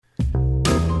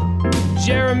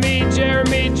Jeremy,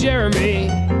 Jeremy, Jeremy.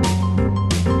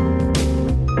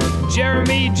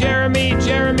 Jeremy, Jeremy,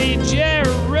 Jeremy,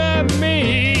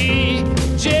 Jeremy.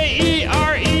 Jeremy.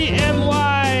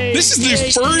 This is the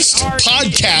first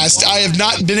podcast I have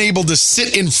not been able to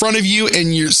sit in front of you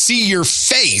and see your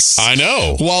face. I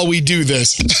know. While we do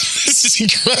this. This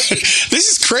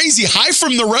is crazy. Hi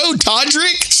from the road,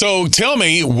 Todrick. So tell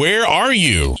me, where are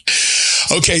you?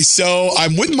 Okay, so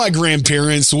I'm with my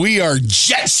grandparents. We are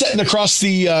jet setting across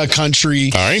the country.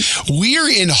 All right. We are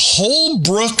in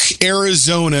Holbrook,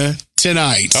 Arizona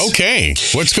tonight. Okay.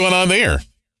 What's going on there?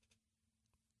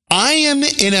 I am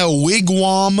in a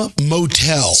wigwam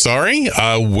motel. Sorry?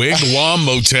 A wigwam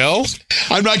motel?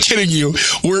 I'm not kidding you.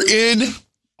 We're in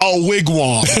a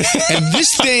wigwam. And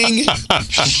this thing,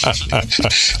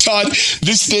 Todd,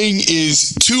 this thing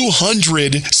is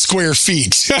 200 square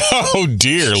feet. Oh,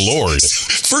 dear Lord.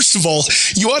 First of all,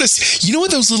 you know what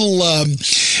those little,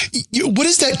 what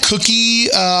is that cookie?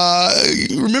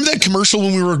 Remember that commercial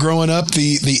when we were growing up?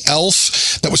 The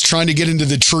elf that was trying to get into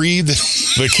the tree? The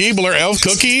Keebler elf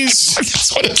cookies?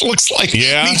 That's what it looks like.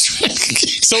 Yeah.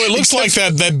 So it looks like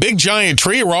that big giant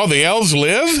tree where all the elves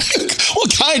live? Well,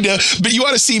 kind of, but you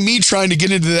ought to see me trying to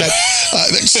get into that,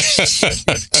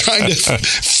 trying to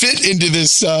fit into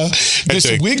this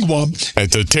wigwam.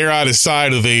 To tear out the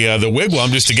side of the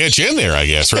wigwam just to get you in there, I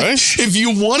guess, right? If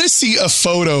you want to see a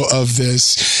photo of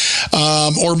this,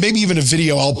 or maybe even a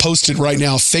video, I'll post it right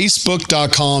now.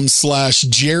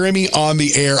 Facebook.com/Jeremy on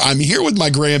the air. I'm here with my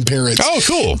grandparents. Oh,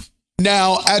 cool.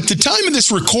 Now, at the time of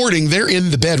this recording, they're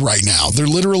in the bed right now. They're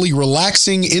literally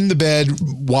relaxing in the bed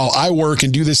while I work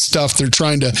and do this stuff. We're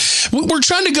trying to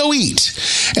go eat.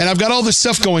 And I've got all this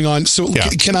stuff going on. So yeah.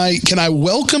 Can I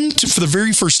welcome for the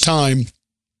very first time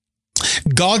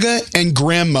Gaga and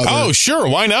grandmother? Oh, sure.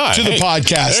 Why not? To the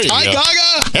podcast. Hi, go.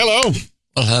 Gaga. Hello.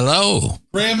 Well, hello.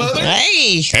 Grandmother.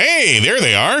 Hey, there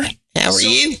they are. How are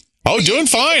you? Oh, doing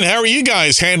fine. How are you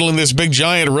guys handling this big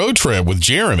giant road trip with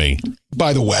Jeremy?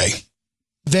 By the way,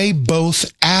 they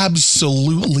both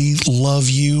absolutely love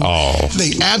you. Oh,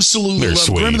 they absolutely love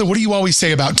you. Grandmother, what do you always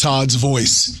say about Todd's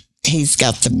voice? He's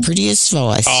got the prettiest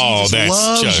voice. Oh,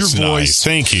 that's just your voice. Nice.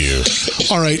 Thank you.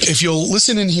 All right. If you'll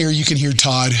listen in here, you can hear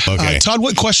Todd. Okay. Todd,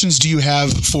 what questions do you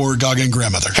have for Gaga and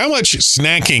grandmother? How much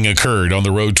snacking occurred on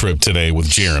the road trip today with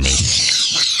Jeremy?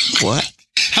 What?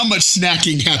 How much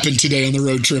snacking happened today on the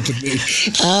road trip with me?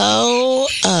 Oh,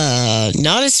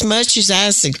 not as much as I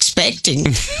was expecting.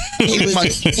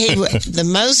 The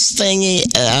most thing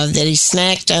that he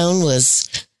snacked on was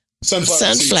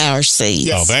sunflower seeds.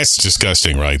 Yes. Oh, that's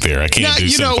disgusting right there. I can't do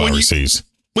sunflower seeds.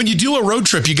 When you do a road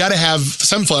trip, you got to have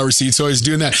sunflower seeds. So I was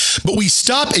doing that. But we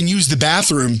stop and use the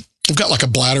bathroom. We've got like a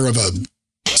bladder of a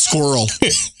squirrel.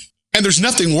 And there's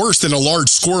nothing worse than a large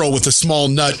squirrel with a small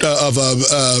nut of a...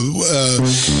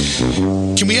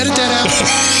 can we edit that out?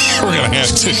 We're going to have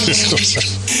to.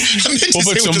 We'll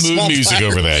put some mood music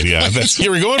over that, yeah. You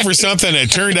were going for something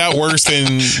that turned out worse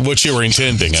than what you were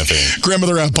intending, I think.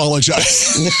 Grandmother, I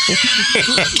apologize.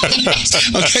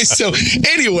 Okay, so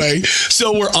anyway,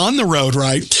 so we're on the road,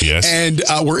 right? Yes. And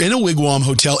we're in a wigwam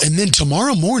hotel. And then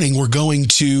tomorrow morning, we're going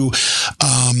to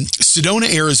Sedona,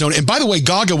 Arizona. And by the way,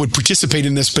 Gaga would participate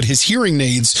in this, but his hearing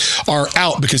aids are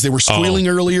out because they were squealing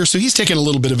earlier. So he's taking a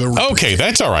little bit of a... Okay,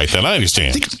 that's all right then. I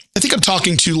understand. I think I'm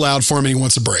talking too loud for him and he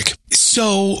wants a break.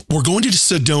 So we're going to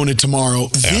Sedona tomorrow.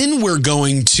 Yeah. Then we're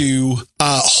going to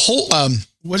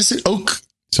what is it?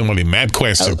 Somebody mad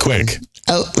quest so quick.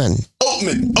 Oatman,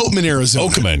 Arizona.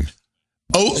 Oakman.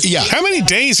 Oh, yeah. How many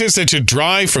days is it to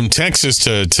drive from Texas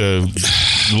to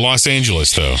Los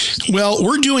Angeles, though? Well,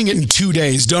 we're doing it in 2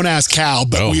 days. Don't ask how,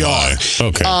 but we are.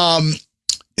 Okay.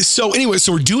 So anyway,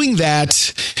 so we're doing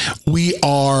that. We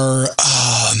are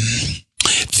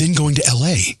then going to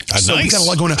LA. So nice. We got a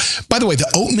lot going on. By the way, the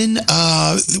Oatman,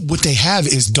 what they have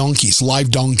is donkeys,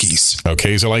 live donkeys.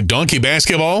 Okay, is it like donkey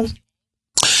basketball?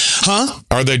 Huh?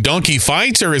 Are they donkey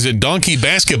fights or is it donkey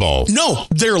basketball? No,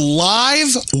 they're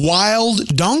live wild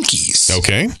donkeys.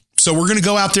 Okay. So we're going to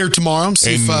go out there tomorrow and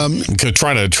see if could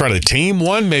try to tame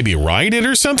one, maybe ride it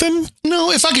or something.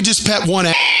 No, if I could just pet one,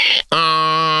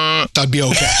 that'd be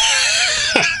okay.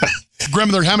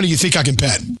 Grandmother, how many do you think I can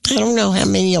pet? I don't know how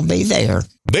many will be there.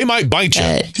 They might bite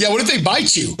you. Yeah, what if they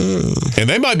bite you? And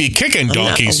they might be kicking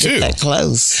donkeys too. That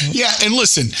close. Yeah, and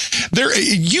listen,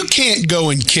 you can't go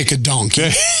and kick a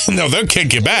donkey. No, they'll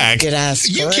kick you back. You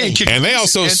can't kick. And they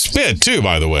also spit too,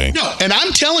 by the way. No, and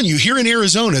I'm telling you, here in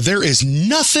Arizona, there is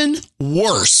nothing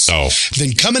worse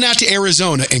than coming out to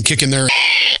Arizona and kicking their.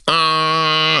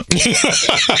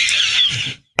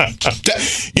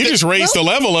 You just raised the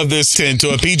level of this 10 to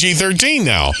a PG-13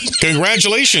 now.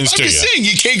 Congratulations to you. I'm just saying,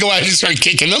 you can't go out and start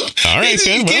kicking them. All right,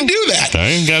 then. You can't do that.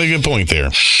 I got a good point there.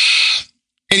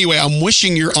 Anyway, I'm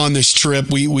wishing you're on this trip.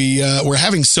 We're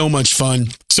having so much fun.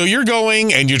 So you're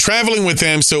going and you're traveling with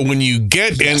them. So when you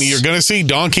get and you're going to see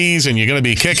donkeys and you're going to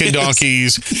be kicking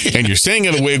donkeys and you're staying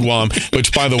in a wigwam,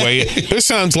 which, by the way, this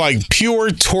sounds like pure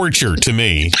torture to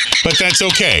me, but that's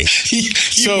okay.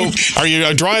 So are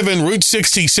you driving Route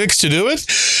 66 to do it?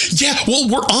 Yeah, well,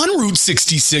 we're on Route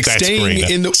 66. That's staying great.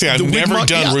 In the, See, I've the never Wigwam,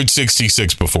 done Route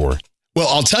 66 before. Well,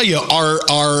 I'll tell you,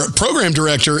 our program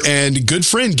director and good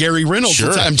friend, Gary Reynolds,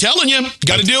 Sure. I'm telling you,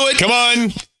 got to do it. Come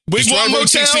on. Wigwam Route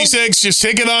Motel. 66. Just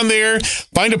take it on there.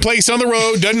 Find a place on the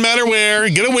road. Doesn't matter where.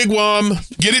 Get a wigwam.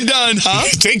 Get it done, huh?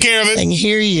 Take care of I it. can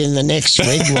hear you in the next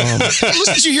wigwam.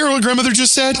 Listen, did you hear what grandmother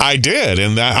just said? I did,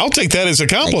 and I'll take that as a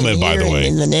compliment, by the way.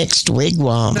 In the next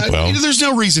wigwam. Well, There's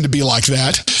no reason to be like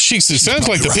that. it sounds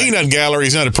like the peanut gallery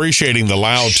is not appreciating the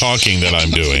loud talking that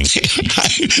I'm doing. I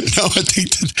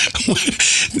think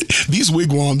that these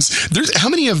wigwams, how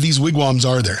many of these wigwams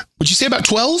are there? Would you say about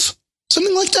 12?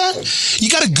 Something like that? You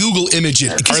got to Google image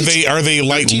it. Are they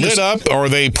like lit up or are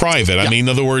they private? I mean, in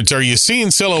other words, are you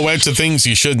seeing silhouettes of things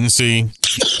you shouldn't see?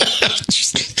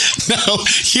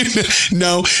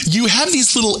 No. You have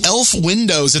these little elf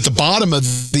windows at the bottom of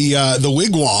the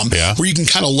wigwam where you can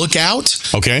kind of look out.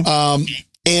 Okay.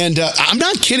 And I'm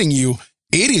not kidding you.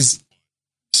 It is.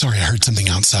 Sorry, I heard something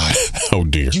outside. Oh,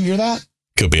 dear. Did you hear that?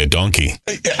 Could be a donkey.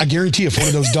 I guarantee if one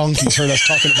of those donkeys heard us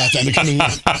talking about that, they're coming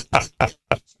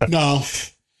in. No.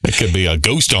 It could be a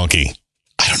ghost donkey.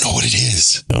 I don't know what it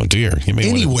is. Oh, dear. You may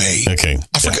Anyway. Okay.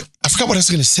 I forgot what I was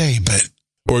going to say, but.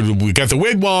 Or we got the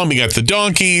wigwam, we got the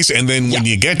donkeys, and then when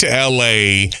you get to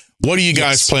L.A., what are you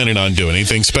guys planning on doing?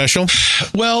 Anything special?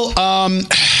 Well,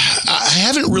 I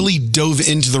haven't really dove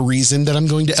into the reason that I'm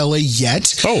going to LA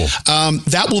yet. Oh.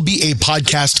 That will be a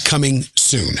podcast coming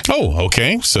soon. Oh,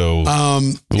 okay. So a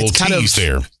little tease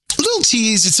there. A little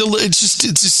tease. It's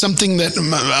just something that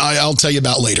I'll tell you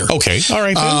about later. Okay. All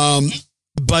right. Then.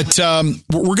 But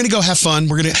we're going to go have fun.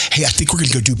 I think we're going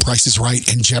to go do Price is Right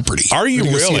and Jeopardy. Are you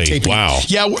really? Wow.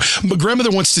 Yeah. My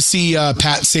grandmother wants to see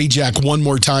Pat Sajak one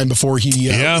more time before he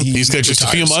he's got just a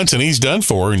few months and he's done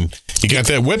for. And you got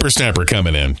that whippersnapper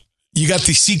coming in. You got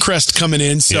the Seacrest coming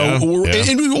in. So and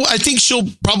I think she'll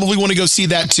probably want to go see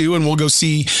that too. And we'll go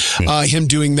see him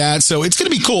doing that. So it's going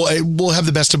to be cool. We'll have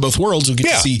the best of both worlds. We'll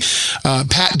get to see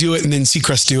Pat do it and then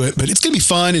Seacrest do it. But it's going to be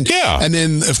fun. And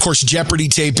then, of course, Jeopardy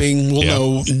taping. We'll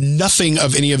know nothing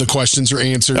of any of the questions or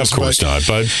answers. Of course not.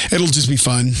 But it'll just be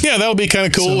fun. Yeah, that'll be kind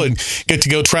of cool. And get to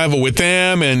go travel with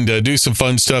them and do some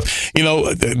fun stuff. You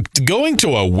know, going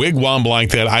to a wigwam like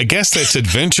that, I guess that's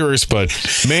adventurous. But,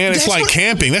 man, it's like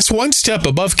camping. That's one step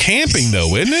above camping,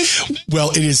 though, isn't it? Well,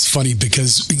 it is funny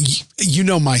because you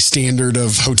know my standard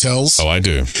of hotels. Oh, I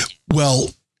do.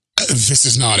 Well, this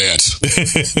is not it.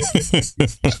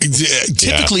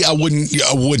 Typically, I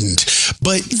wouldn't.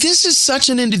 But this is such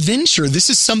an adventure.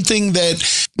 This is something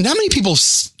that not many people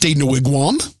stayed in a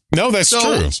wigwam. No, that's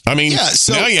true. I mean,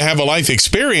 now you have a life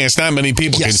experience not many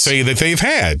people can say that they've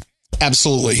had.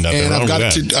 Absolutely. And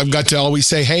I've got to always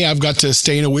say, hey, I've got to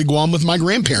stay in a wigwam with my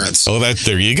grandparents. Oh,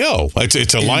 there you go.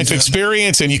 It's a life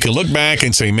experience, and you can look back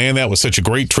and say, man, that was such a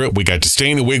great trip. We got to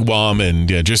stay in a wigwam and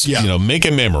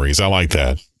making memories. I like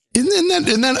that.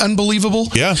 Isn't that unbelievable?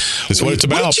 Yeah, that's what it's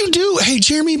about. What did you do? Hey,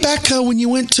 Jeremy, back when you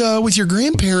went with your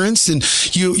grandparents and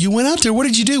you went out there, what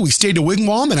did you do? We stayed in a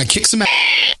wigwam and I kicked some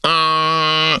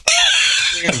ass.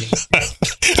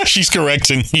 She's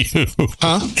correcting you.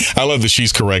 Huh? I love that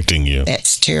she's correcting you.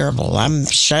 That's terrible. I'm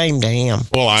ashamed of him.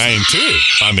 Well, I am too.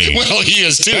 I mean, well, he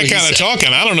is too. That kind of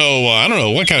talking. I don't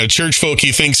know what kind of church folk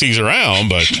he thinks he's around,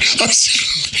 but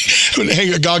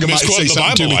hey, Gaga might say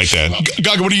something to me like that.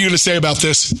 Gaga, what are you going to say about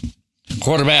this?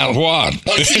 What about what?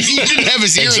 He didn't have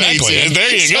his hearing aids in.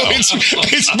 There you go.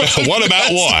 What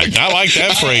about what? I like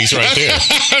that phrase right there.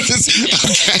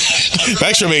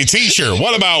 That should be a t-shirt.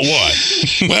 What about what?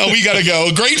 Well, we got to go.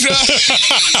 Great.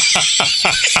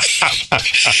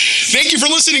 Thank you for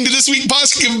listening to this week's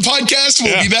podcast.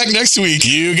 We'll be back next week.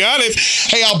 You got it.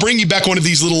 Hey, I'll bring you back one of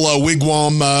these little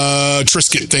wigwam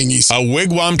Triscuit thingies. A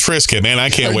wigwam Triscuit. Man, I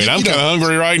can't wait. I'm kind of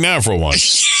hungry right now for one.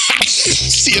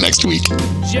 See you next week.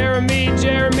 Jeremy,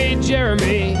 Jeremy,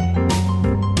 Jeremy.